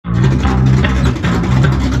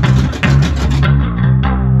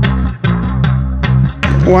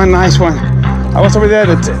One nice one. I was over there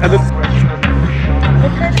at the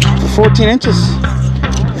 14 inches.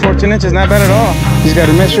 14 inches, not bad at all. He's got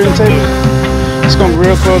a measuring tape. It's going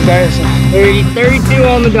real close, guys. 32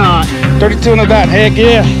 on the dot. 32 on the dot, heck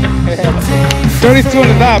yeah. 32 on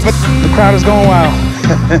the dot, but the crowd is going wild.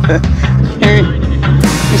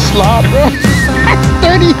 You slob, bro.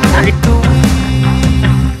 30.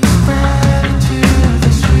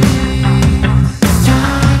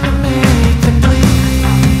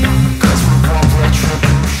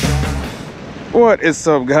 What is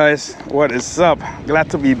up, guys? What is up? Glad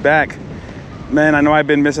to be back. Man, I know I've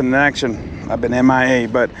been missing in action. I've been MIA,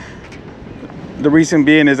 but the reason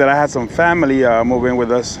being is that I had some family move in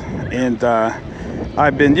with us, and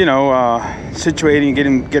I've been, you know, situating,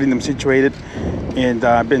 getting them situated, and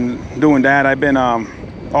I've been doing that. I've been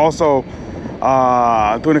also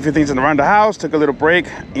doing a few things around the house. Took a little break,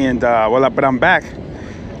 and well, but I'm back.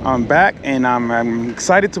 I'm back, and I'm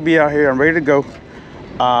excited to be out here. I'm ready to go.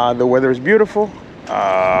 The weather is beautiful.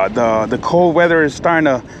 The cold weather is starting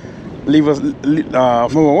to leave us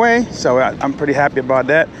move away, so I'm pretty happy about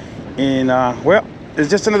that. And well, it's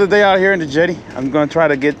just another day out here in the jetty. I'm gonna try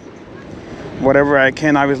to get whatever I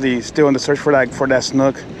can. Obviously, still in the search for that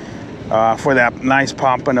snook, for that nice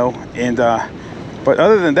pompano. And but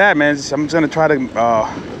other than that, man, I'm just gonna try to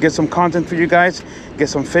get some content for you guys, get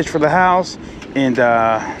some fish for the house, and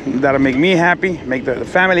that'll make me happy, make the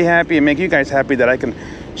family happy, and make you guys happy that I can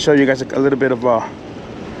show you guys a little bit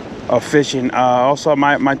of fishing. Also,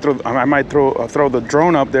 I might throw the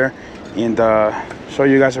drone up there and show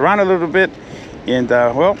you guys around a little bit. And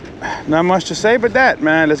well, not much to say but that,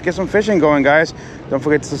 man. Let's get some fishing going, guys. Don't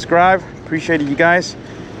forget to subscribe. Appreciate you guys,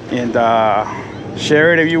 and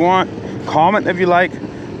share it if you want, comment if you like.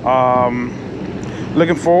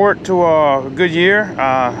 Looking forward to a good year.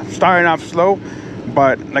 Starting off slow,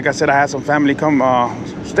 but like I said, I had some family come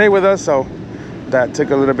stay with us, so that took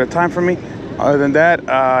a little bit of time for me. Other than that,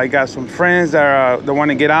 I got some friends that want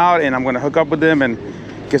to get out, and I'm going to hook up with them and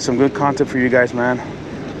get some good content for you guys, man.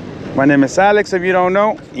 My name is Alex, if you don't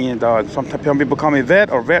know, and some people call me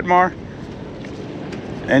Vet or Vetmar.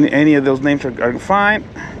 Any of those names are fine.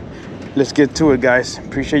 Let's get to it, guys.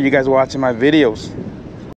 Appreciate you guys watching my videos.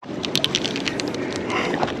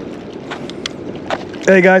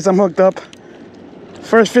 Hey guys, I'm hooked up.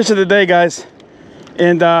 First fish of the day, guys,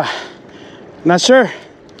 and not sure.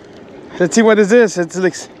 Let's see what this is.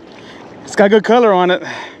 It's got good color on it.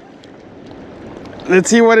 Let's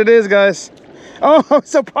see what it is, guys. Oh,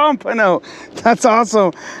 it's a pompano. That's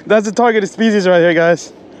awesome. That's the targeted species right here,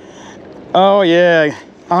 guys. Oh yeah,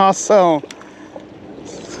 awesome.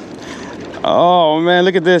 Oh man,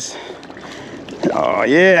 look at this. Oh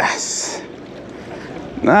yes,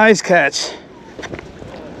 nice catch.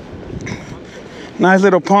 Nice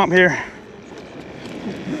little pump here.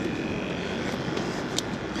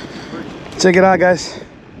 Check it out, guys.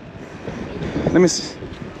 Let me see.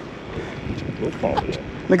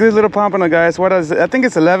 Look at this little pompano, guys. What is it? I think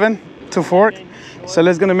it's 11 to fork. So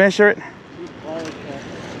let's gonna measure it.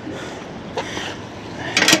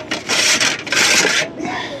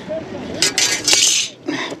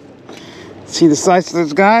 See the size of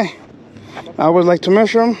this guy? I always like to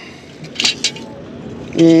measure him.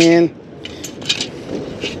 And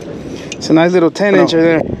it's a nice little 10-incher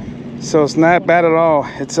there, so it's not bad at all.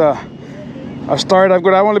 It's I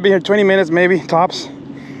want to be here 20 minutes maybe tops.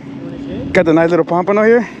 Got the nice little pompano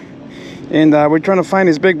here, and we're trying to find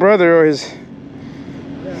his big brother or his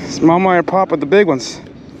mama or pop with the big ones.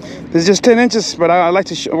 This is just 10 inches, but I like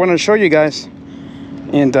to want to show you guys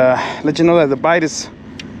and let you know that the bite is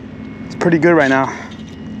pretty good right now.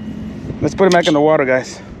 Let's put him back in the water,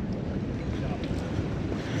 guys.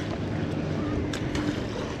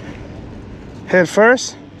 Head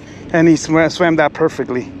first, and he swam that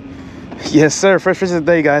perfectly. Yes sir, first fish of the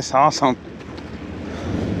day, guys. Awesome.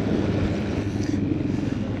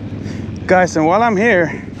 Guys, and while I'm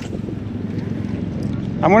here,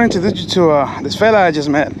 I'm going to introduce you to this fella I just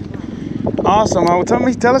met. Awesome.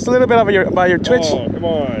 Tell us a little bit about your Twitch. Oh, come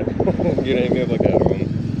on. You didn't me up like that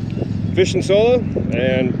one. Fishing solo,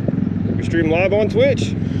 and we stream live on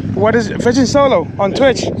Twitch. What is Fishing Solo on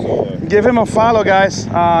Twitch? Solo. Give him a follow, guys.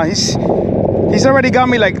 He's already got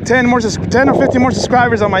me like 10 or 50 more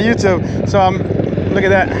subscribers on my YouTube. So look at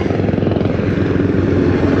that.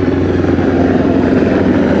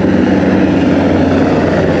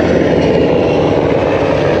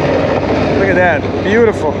 Look at that,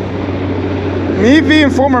 beautiful. Me being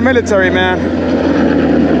former military, man.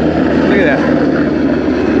 Look at that.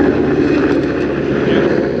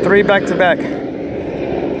 3 back to back.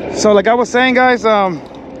 So like I was saying, guys,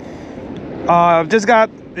 just got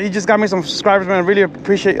he just got me some subscribers, man. I really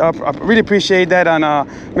appreciate that.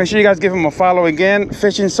 And make sure you guys give him a follow again.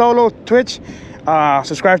 Fishing Solo, Twitch.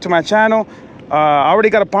 Subscribe to my channel. I already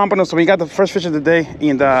got a pompano, so we got the first fish of the day.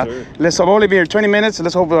 And let's only be here 20 minutes.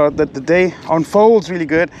 Let's hope that the day unfolds really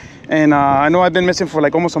good. And I know I've been missing for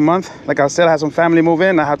like almost a month. Like I said, I had some family move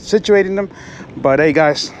in. I have situated them. But hey,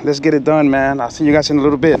 guys, let's get it done, man. I'll see you guys in a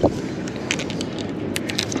little bit.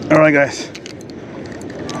 All right, guys.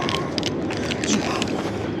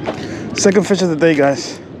 Second fish of the day,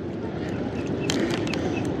 guys.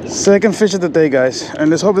 Second fish of the day, guys. And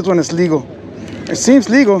let's hope this one is legal. It seems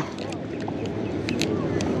legal.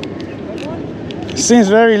 Seems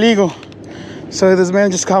very legal. So this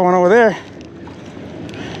man just caught one over there,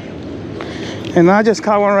 and I just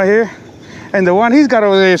caught one right here, and the one he's got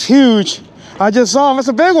over there is huge. I just saw him. That's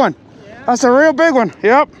a big one. Yeah. That's a real big one.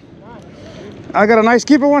 Yep. I got a nice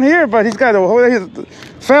keeper one here, but he's got a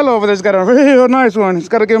fellow over there's got a real nice one. He's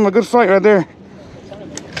got to give him a good fight right there.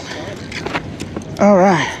 All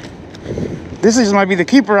right, this just might be the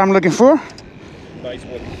keeper I'm looking for. Nice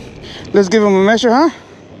one. Let's give him a measure, huh?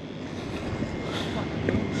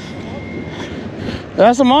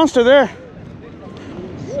 That's a monster there.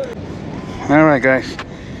 All right, guys.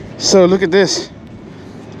 So look at this.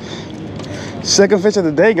 Second fish of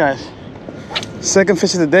the day, guys. Second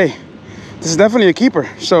fish of the day. This is definitely a keeper.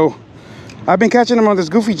 So I've been catching them on this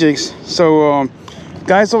goofy jigs. So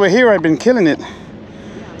guys over here, I've been killing it.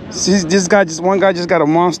 One guy just got a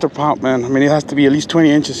monster pop, man. I mean, it has to be at least 20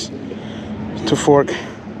 inches to fork.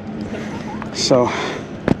 So,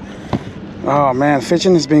 oh man,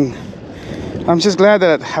 fishing has been. I'm just glad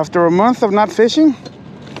that after a month of not fishing,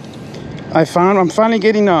 I'm finally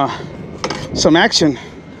getting some action.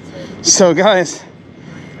 So guys,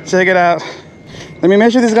 check it out. Let me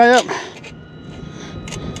measure this guy up.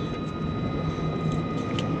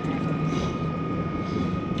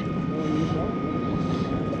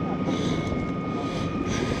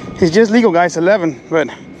 He's just legal, guys, 11, but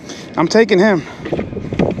I'm taking him.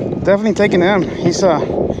 Definitely taking him. He's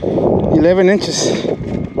 11 inches.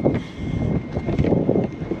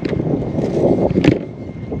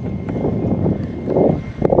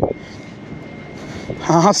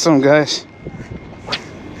 Awesome, guys.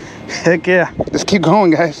 Heck yeah. Let's keep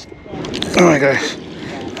going, guys. All right, guys.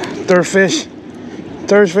 Third fish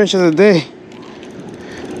of the day.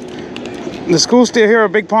 The school still here are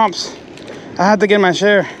big pumps. I had to get my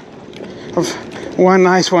share of one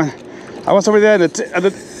nice one. I was over there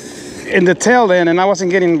in the tail end, and I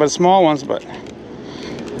wasn't getting but small ones, but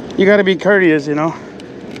you got to be courteous, you know,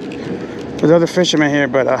 with other fishermen here.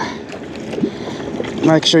 But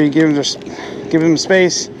make sure you give them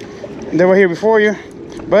space. They were here before you,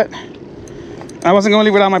 but I wasn't gonna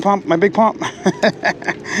leave without my big pump.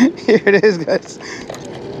 Here it is, guys.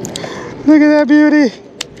 Look at that beauty.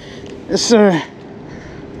 Yes, sir.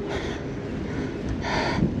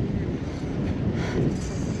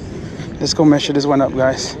 Let's go measure this one up,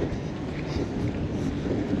 guys.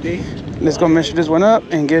 Let's go measure this one up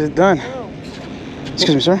and get it done.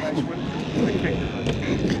 Excuse me, sir.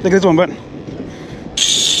 Look at this one, bud.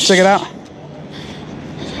 Check it out.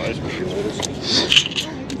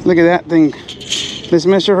 Look at that thing. Let's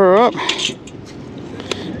measure her up.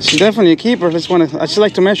 She's definitely a keeper. I just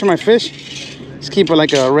like to measure my fish. Let's keep her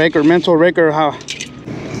like a record, mental record. How?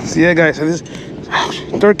 So yeah, guys. So this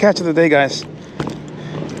third catch of the day, guys.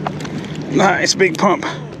 Nice big pump.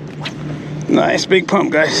 Nice big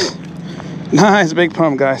pump, guys. Nice big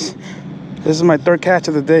pump, guys. This is my third catch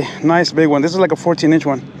of the day. Nice big one. This is like a 14-inch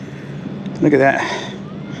one. Look at that.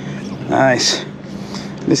 Nice.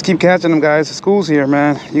 Let's keep catching them, guys. The school's here,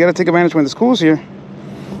 man. You gotta take advantage when the school's here,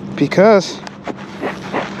 because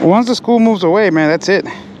once the school moves away, man, that's it.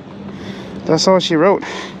 That's all she wrote.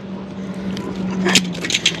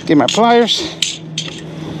 Get my pliers.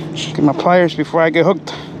 Get my pliers before I get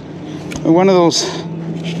hooked with one of those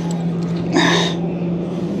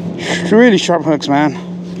really sharp hooks, man.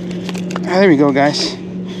 There we go, guys.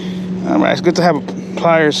 All right, it's good to have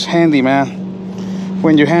pliers handy, man,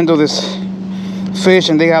 when you handle this fish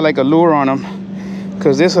and they got like a lure on them,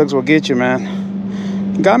 because this hooks will get you,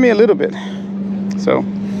 man. Got me a little bit. So,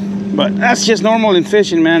 but that's just normal in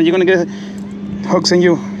fishing, man. You're gonna get hooks in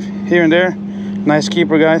you here and there. Nice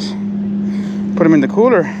keeper, guys. Put them in the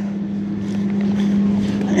cooler,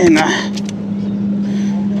 and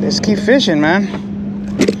let's keep fishing, man.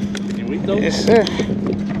 Can we go? Yes, sir.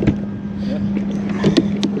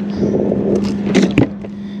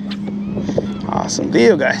 Awesome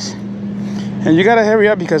deal, guys. And you gotta hurry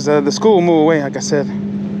up because the school will move away, like I said.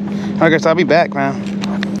 I guess I'll be back, man.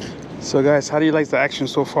 So guys, how do you like the action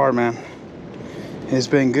so far, man? It's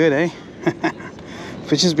been good, eh?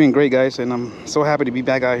 Fishing's been great, guys, and I'm so happy to be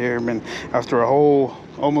back out here. Man, after a whole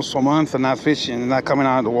almost a month of not fishing and not coming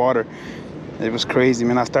out of the water, it was crazy,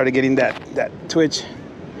 man. I started getting that twitch,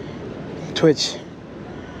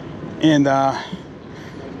 and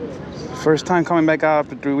first time coming back out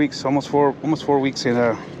after 3 weeks, almost four weeks,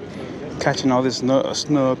 and catching all this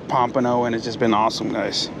snook, pompano, and it's just been awesome,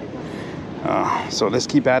 guys. So let's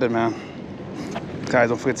keep at it, man. Guys,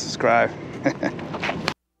 don't forget to subscribe.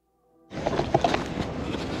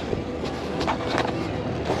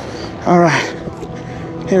 All right,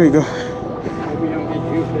 here we go.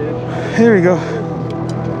 Here we go.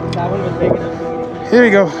 Here we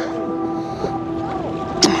go.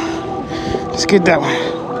 Let's get that one.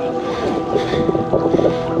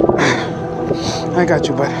 I got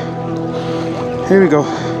you, bud. Here we go.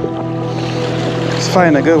 Let's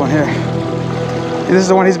find a good one here. This is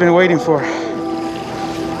the one he's been waiting for.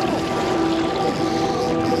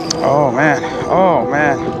 Oh man. Oh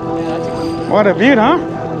man. What a beaut, huh?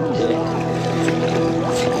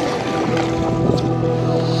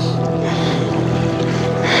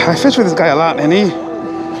 I fish with this guy a lot, and he's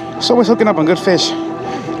always hooking up on good fish.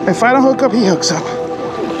 If I don't hook up, he hooks up.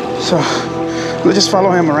 So let's just follow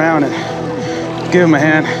him around and give him a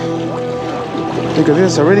hand. Because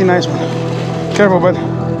this is a really nice one. Careful, bud.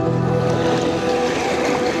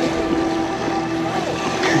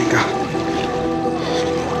 There you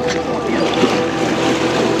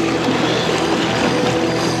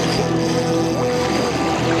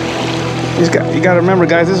go. You got to remember,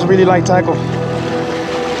 guys, this is really light tackle.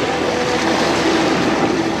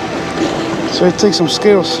 So it takes some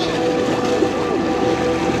skills.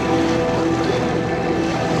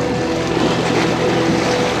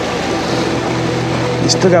 He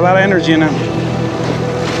still got a lot of energy in him.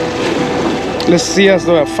 Let's see as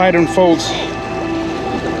the fight unfolds.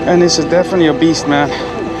 And this is definitely a beast, man.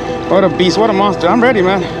 What a beast, what a monster. I'm ready,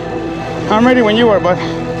 man. I'm ready when you are, bud.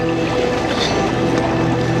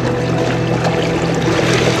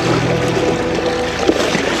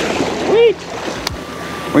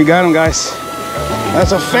 We got him, guys.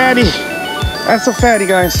 That's a fatty. That's a fatty,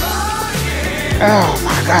 guys. Oh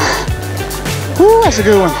my God. Woo, that's a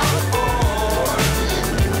good one.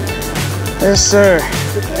 Yes, sir.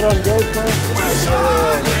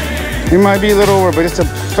 He might be a little over, but it's a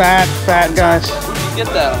fat, guys. Get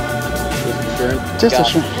that. Just a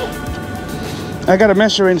shrimp. I got a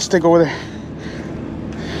measuring stick over there.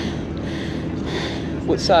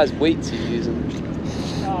 What size weights are you using?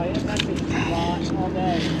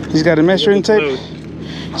 He's got a measuring tape.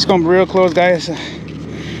 It's gonna be real close, guys. Yeah,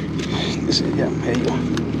 there you go.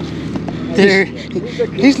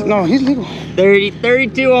 He's legal.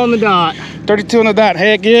 32 on the dot. 32 on the dot.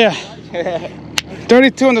 Heck yeah.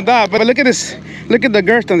 32 on the dot. But look at this. Look at the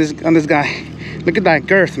girth on this guy. Look at that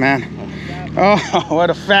girth, man. Oh, what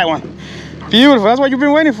a fat one. Beautiful. That's what you've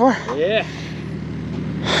been waiting for. Yeah.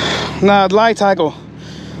 Nah, light tackle.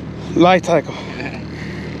 Light tackle.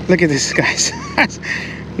 Look at this, guys.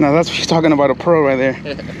 Now that's what you're talking about, a pro right there.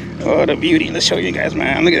 Oh, the beauty. Let's show you guys,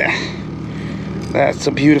 man. Look at that. That's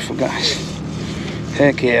so beautiful, guys.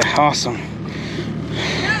 Heck yeah, awesome.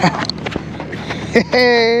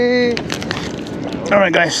 Hey. All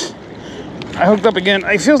right, guys. I hooked up again.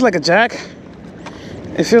 It feels like a jack.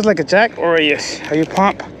 It feels like a jack or a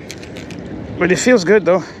pump. But it feels good,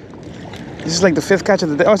 though. This is like the 5th catch of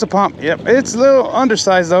the day. Oh, it's a pump. Yep. It's a little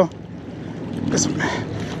undersized, though.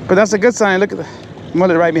 But that's a good sign. Look at the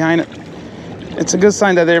mullet right behind it. It's a good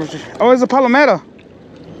sign that they're... Oh, it's a palometa.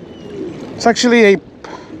 It's actually a...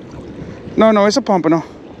 No, it's a pompano.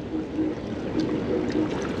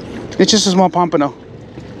 It's just a small pompano.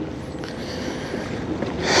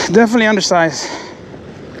 Definitely undersized.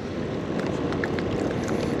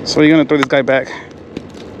 So you're gonna throw this guy back.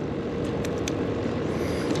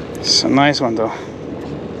 It's a nice one, though.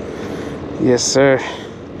 Yes, sir.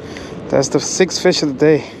 That's the 6th fish of the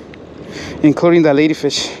day, including that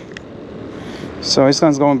ladyfish. So this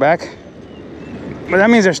one's going back. But that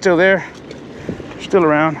means they're still there. Still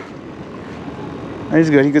around. He's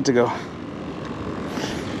good. He's good to go.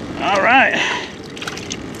 All right.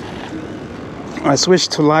 I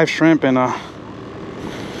switched to live shrimp, and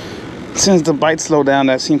since the bite slowed down,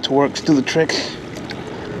 that seemed to work to do the trick.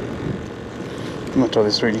 I'm gonna throw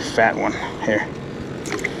this really fat one here.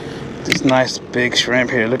 This nice big shrimp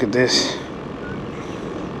here. Look at this.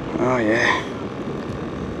 Oh yeah.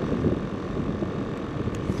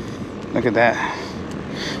 Look at that.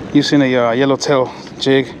 Using a yellowtail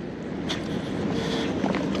jig.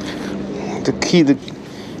 The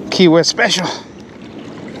Key West special.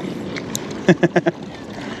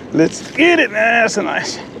 Let's get it, man. That's a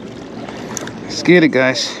nice. Let's get it,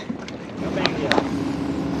 guys.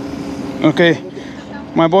 Okay,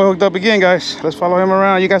 my boy hooked up again, guys. Let's follow him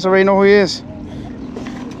around. You guys already know who he is.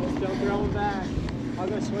 Don't throw him back. I'll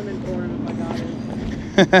go swimming for him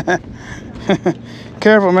if I got it.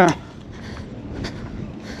 Careful, man.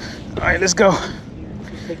 All right, let's go.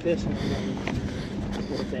 Take this one.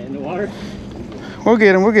 What's that, in the water? We'll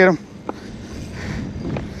get him, we'll get him.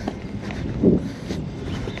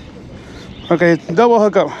 Okay, double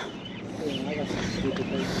hook up.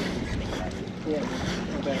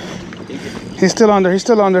 He's still under, he's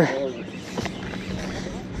still under.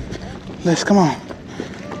 Let's, come on.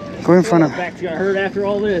 Go in front of me. Back's gonna hurt after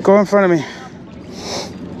all this. Go in front of me.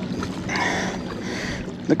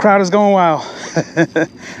 The crowd is going wild.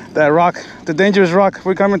 That rock, the dangerous rock.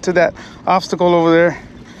 We're coming to that obstacle over there.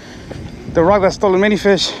 The rock that stole many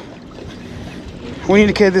fish. We need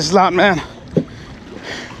to carry this lot, man.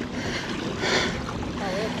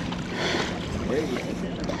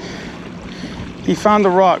 He found the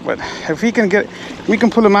rock, but if he can get, we can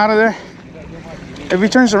pull him out of there. If he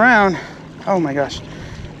turns around, oh my gosh.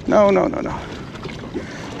 No, no, no, no.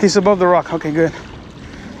 He's above the rock. Okay, good.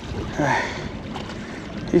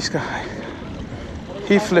 He's got,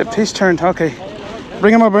 he flipped, he's turned. Okay,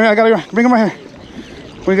 bring him up. I gotta bring him right here.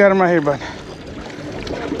 We got him right here, bud.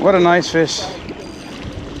 What a nice fish.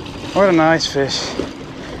 What a nice fish.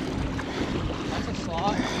 That's a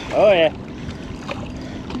slot. Oh yeah.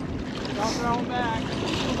 Don't throw him back.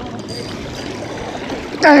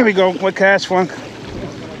 There we go. Good catch, one.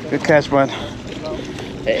 Good catch, bud.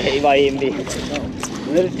 He might even be a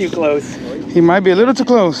little too close. He might be a little too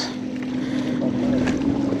close.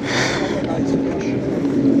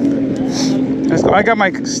 Let's go. I got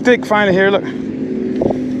my stick finally here. Look.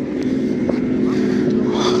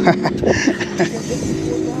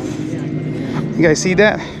 You guys see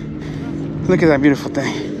that? Look at that beautiful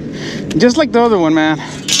thing. Just like the other one, man.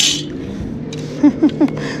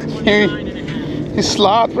 He's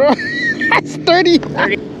slot, bro. That's 30.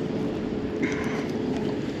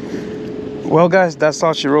 Well, guys, that's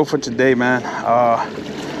all she wrote for today, man.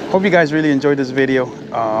 Hope you guys really enjoyed this video.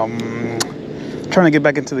 Trying to get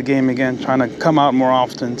back into the game again, trying to come out more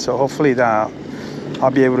often. So hopefully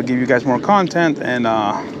I'll be able to give you guys more content and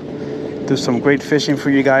do some great fishing for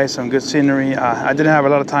you guys, some good scenery. I didn't have a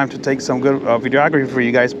lot of time to take some good videography for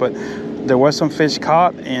you guys, but there was some fish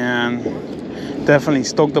caught and definitely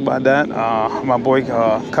stoked about that. My boy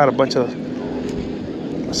caught a bunch of,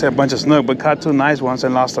 I say a bunch of snook, but caught two nice ones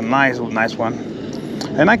and lost a nice one.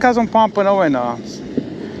 And I caught some pompano and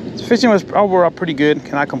fishing was overall pretty good.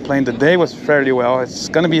 Cannot complain. The day was fairly well. It's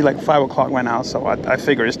gonna be like 5 o'clock right now, so I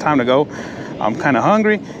figure it's time to go. I'm kind of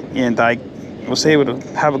hungry, and I was able to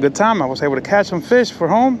have a good time. I was able to catch some fish for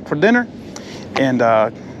home for dinner. And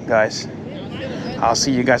guys, I'll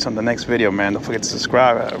see you guys on the next video, man. Don't forget to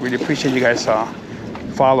subscribe. I really appreciate you guys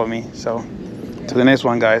follow me. So to the next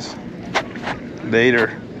one, guys.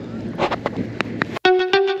 Later.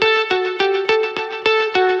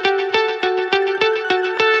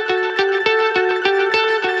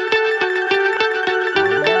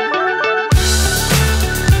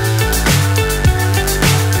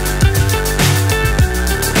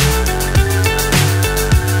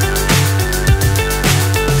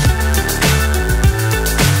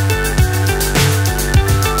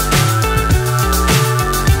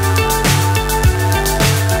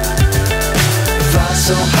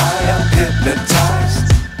 So high I'm hypnotized.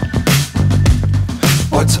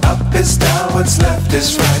 What's up is down, what's left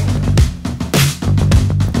is right.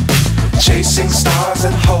 Chasing stars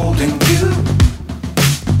and holding you.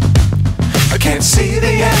 I can't see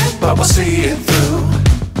the end, but we'll see it through.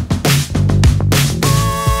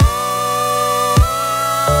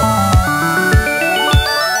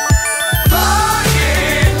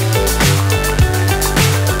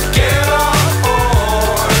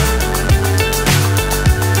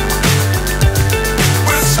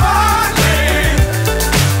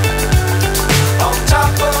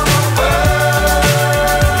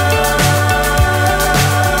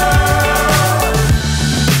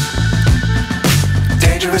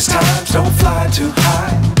 Times don't fly too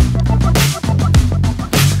high.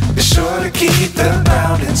 Be sure to keep the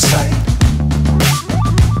ground in sight.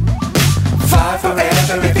 Fly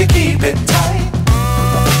forever if you keep it tight.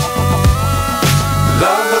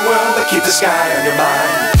 Love the world, but keep the sky on your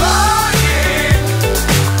mind.